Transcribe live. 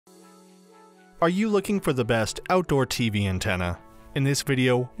Are you looking for the best outdoor TV antenna? In this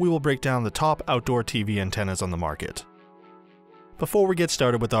video, we will break down the top outdoor TV antennas on the market. Before we get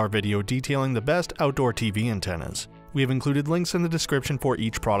started with our video detailing the best outdoor TV antennas, we have included links in the description for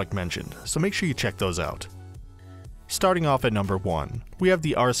each product mentioned, so make sure you check those out. Starting off at number 1, we have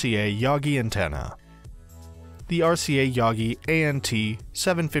the RCA Yagi Antenna. The RCA Yagi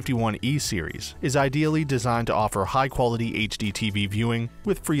ANT751E series is ideally designed to offer high-quality HD TV viewing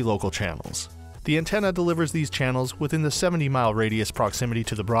with free local channels. The antenna delivers these channels within the 70-mile radius proximity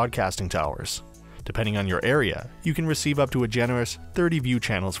to the broadcasting towers. Depending on your area, you can receive up to a generous 30 view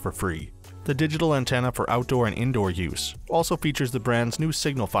channels for free. The digital antenna for outdoor and indoor use also features the brand's new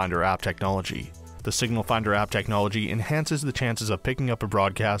Signal Finder app technology. The Signal Finder app technology enhances the chances of picking up a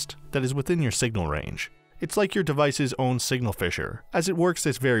broadcast that is within your signal range. It's like your device's own signal fisher, as it works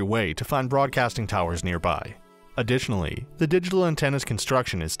this very way to find broadcasting towers nearby. Additionally, the digital antenna's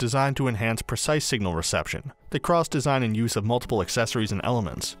construction is designed to enhance precise signal reception. The cross-design and use of multiple accessories and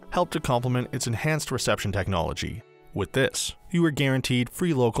elements help to complement its enhanced reception technology. With this, you are guaranteed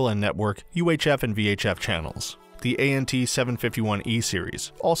free local and network UHF and VHF channels. The ANT751E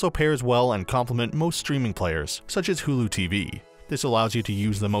series also pairs well and complement most streaming players, such as Hulu TV. This allows you to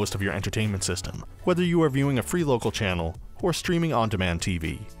use the most of your entertainment system, whether you are viewing a free local channel or streaming on-demand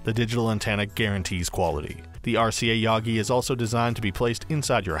TV. The digital antenna guarantees quality. The RCA Yagi is also designed to be placed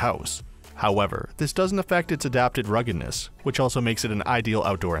inside your house. However, this doesn't affect its adapted ruggedness, which also makes it an ideal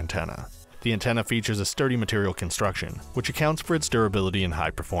outdoor antenna. The antenna features a sturdy material construction, which accounts for its durability and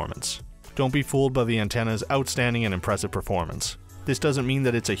high performance. Don't be fooled by the antenna's outstanding and impressive performance. This doesn't mean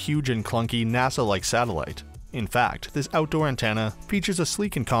that it's a huge and clunky NASA-like satellite. In fact, this outdoor antenna features a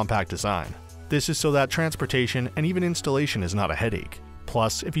sleek and compact design. This is so that transportation and even installation is not a headache.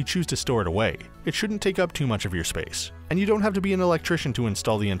 Plus, if you choose to store it away, it shouldn't take up too much of your space. And you don't have to be an electrician to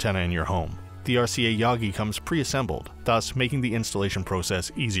install the antenna in your home. The RCA Yagi comes pre-assembled, thus making the installation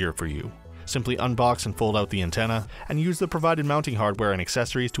process easier for you. Simply unbox and fold out the antenna, and use the provided mounting hardware and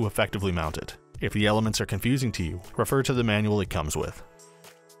accessories to effectively mount it. If the elements are confusing to you, refer to the manual it comes with.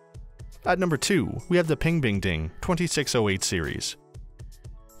 At number 2, we have the Pingbingding 2608 series.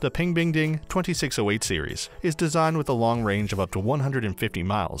 The Pingbingding 2608 series is designed with a long range of up to 150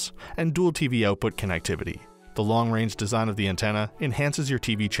 miles and dual TV output connectivity. The long-range design of the antenna enhances your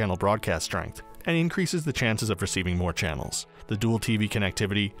TV channel broadcast strength and increases the chances of receiving more channels. The dual TV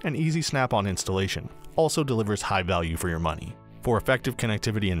connectivity and easy snap-on installation also delivers high value for your money. For effective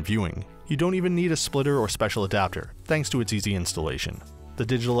connectivity and viewing, you don't even need a splitter or special adapter thanks to its easy installation. The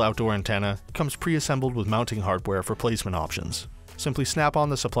digital outdoor antenna comes pre-assembled with mounting hardware for placement options. Simply snap on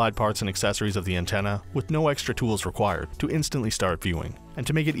the supplied parts and accessories of the antenna with no extra tools required to instantly start viewing. And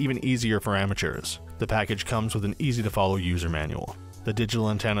to make it even easier for amateurs, the package comes with an easy-to-follow user manual. The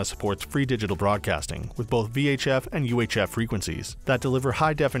digital antenna supports free digital broadcasting with both VHF and UHF frequencies that deliver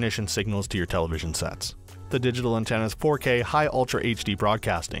high-definition signals to your television sets. The digital antenna's 4K High Ultra HD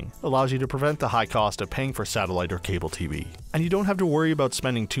broadcasting allows you to prevent the high cost of paying for satellite or cable TV. And you don't have to worry about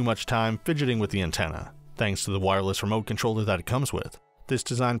spending too much time fidgeting with the antenna, thanks to the wireless remote controller that it comes with. This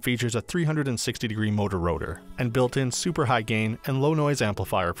design features a 360-degree motor rotor and built-in super high gain and low noise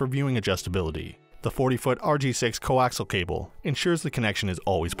amplifier for viewing adjustability. The 40-foot RG6 coaxial cable ensures the connection is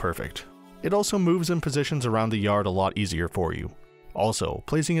always perfect. It also moves and positions around the yard a lot easier for you. Also,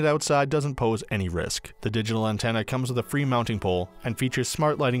 placing it outside doesn't pose any risk. The digital antenna comes with a free mounting pole and features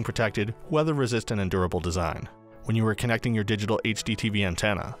smart lighting protected, weather-resistant and durable design. When you are connecting your digital HD TV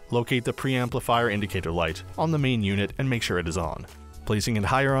antenna, locate the preamplifier indicator light on the main unit and make sure it is on. Placing it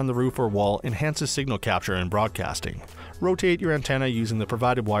higher on the roof or wall enhances signal capture and broadcasting. Rotate your antenna using the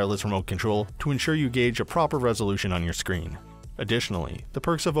provided wireless remote control to ensure you gauge a proper resolution on your screen. Additionally, the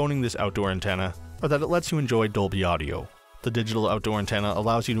perks of owning this outdoor antenna are that it lets you enjoy Dolby audio. The digital outdoor antenna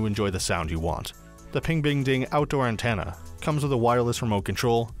allows you to enjoy the sound you want. The Pingbingding outdoor antenna comes with a wireless remote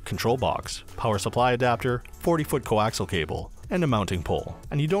control box, power supply adapter, 40-foot coaxial cable, and a mounting pole.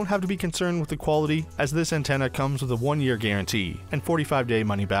 And you don't have to be concerned with the quality, as this antenna comes with a 1-year guarantee and 45-day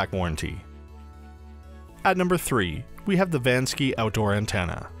money-back warranty. At number 3, we have the Vansky outdoor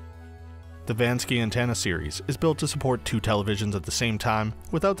antenna. The Vansky antenna series is built to support 2 televisions at the same time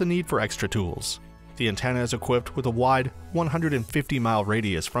without the need for extra tools. The antenna is equipped with a wide 150-mile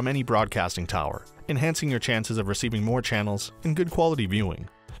radius from any broadcasting tower, enhancing your chances of receiving more channels and good quality viewing.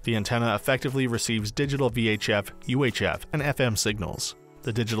 The antenna effectively receives digital VHF, UHF, and FM signals.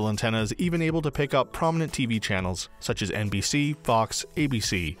 The digital antenna is even able to pick up prominent TV channels such as NBC, Fox,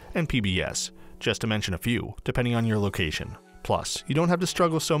 ABC, and PBS, just to mention a few, depending on your location. Plus, you don't have to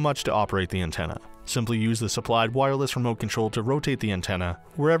struggle so much to operate the antenna. Simply use the supplied wireless remote control to rotate the antenna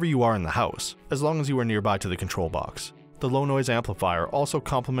wherever you are in the house, as long as you are nearby to the control box. The low noise amplifier also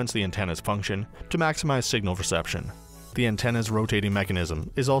complements the antenna's function to maximize signal reception. The antenna's rotating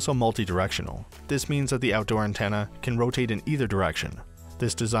mechanism is also multi-directional. This means that the outdoor antenna can rotate in either direction.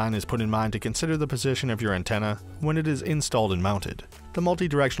 This design is put in mind to consider the position of your antenna when it is installed and mounted. The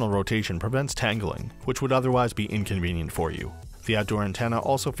multi-directional rotation prevents tangling, which would otherwise be inconvenient for you. The outdoor antenna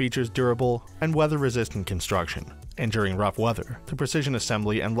also features durable and weather-resistant construction, and during rough weather, the precision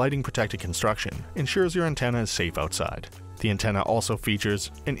assembly and lighting-protected construction ensures your antenna is safe outside. The antenna also features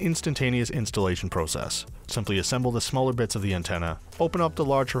an instantaneous installation process. Simply assemble the smaller bits of the antenna, open up the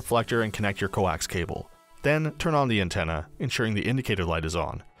large reflector and connect your coax cable. Then turn on the antenna, ensuring the indicator light is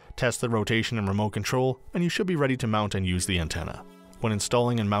on. Test the rotation and remote control, and you should be ready to mount and use the antenna. When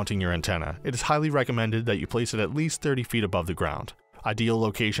installing and mounting your antenna, it is highly recommended that you place it at least 30 feet above the ground. Ideal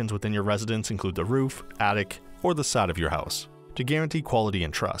locations within your residence include the roof, attic, or the side of your house. To guarantee quality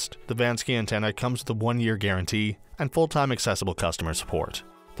and trust, the Vansky antenna comes with a 1-year guarantee and full-time accessible customer support.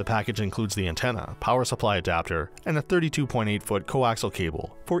 The package includes the antenna, power supply adapter, and a 32.8-foot coaxial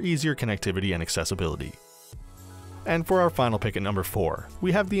cable for easier connectivity and accessibility. And for our final pick at number 4,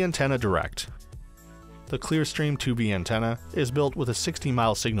 we have the Antenna Direct. The Clearstream 2V antenna is built with a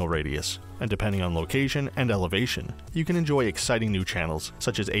 60-mile signal radius, and depending on location and elevation, you can enjoy exciting new channels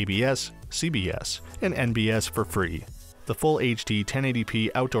such as ABS, CBS, and NBS for free. The full HD 1080p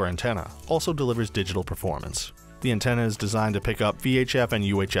outdoor antenna also delivers digital performance. The antenna is designed to pick up VHF and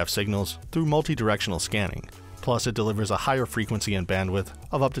UHF signals through multi-directional scanning, plus it delivers a higher frequency and bandwidth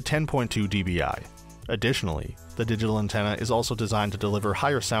of up to 10.2 dBi. Additionally, the digital antenna is also designed to deliver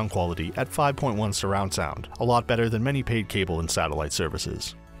higher sound quality at 5.1 surround sound, a lot better than many paid cable and satellite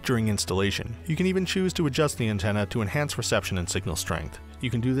services. During installation, you can even choose to adjust the antenna to enhance reception and signal strength. You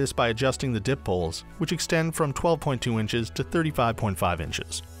can do this by adjusting the dip poles, which extend from 12.2 inches to 35.5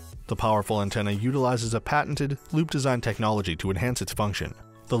 inches. The powerful antenna utilizes a patented loop design technology to enhance its function.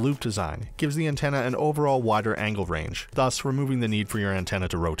 The loop design gives the antenna an overall wider angle range, thus removing the need for your antenna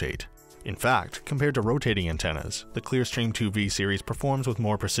to rotate. In fact, compared to rotating antennas, the Clearstream 2V series performs with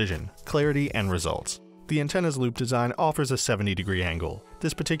more precision, clarity, and results. The antenna's loop design offers a 70-degree angle.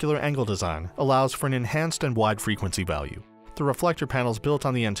 This particular angle design allows for an enhanced and wide frequency value. The reflector panels built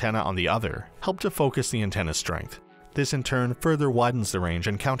on the antenna on the other help to focus the antenna's strength. This in turn further widens the range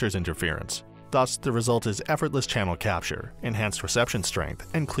and counters interference. Thus, the result is effortless channel capture, enhanced reception strength,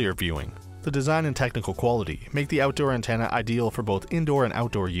 and clear viewing. The design and technical quality make the outdoor antenna ideal for both indoor and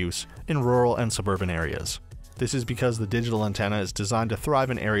outdoor use in rural and suburban areas. This is because the digital antenna is designed to thrive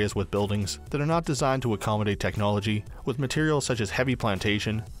in areas with buildings that are not designed to accommodate technology with materials such as heavy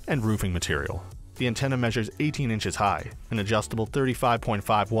plantation and roofing material. The antenna measures 18 inches high, an adjustable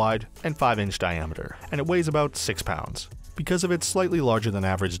 35.5 wide, and 5-inch diameter, and it weighs about 6 pounds. Because of its slightly larger than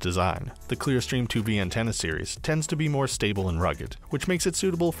average design, the Clearstream 2V antenna series tends to be more stable and rugged, which makes it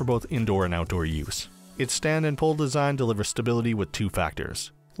suitable for both indoor and outdoor use. Its stand and pole design delivers stability with 2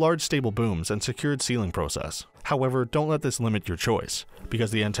 factors: large stable booms and secured sealing process. However, don't let this limit your choice,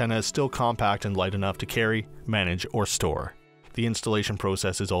 because the antenna is still compact and light enough to carry, manage, or store. The installation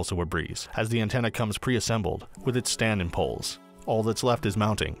process is also a breeze, as the antenna comes pre-assembled with its stand and poles. All that's left is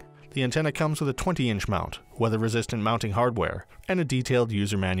mounting. The antenna comes with a 20-inch mount, weather-resistant mounting hardware, and a detailed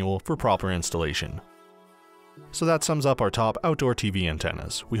user manual for proper installation. So that sums up our top outdoor TV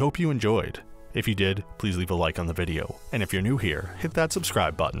antennas. We hope you enjoyed. If you did, please leave a like on the video, and if you're new here, hit that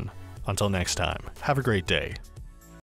subscribe button. Until next time, have a great day.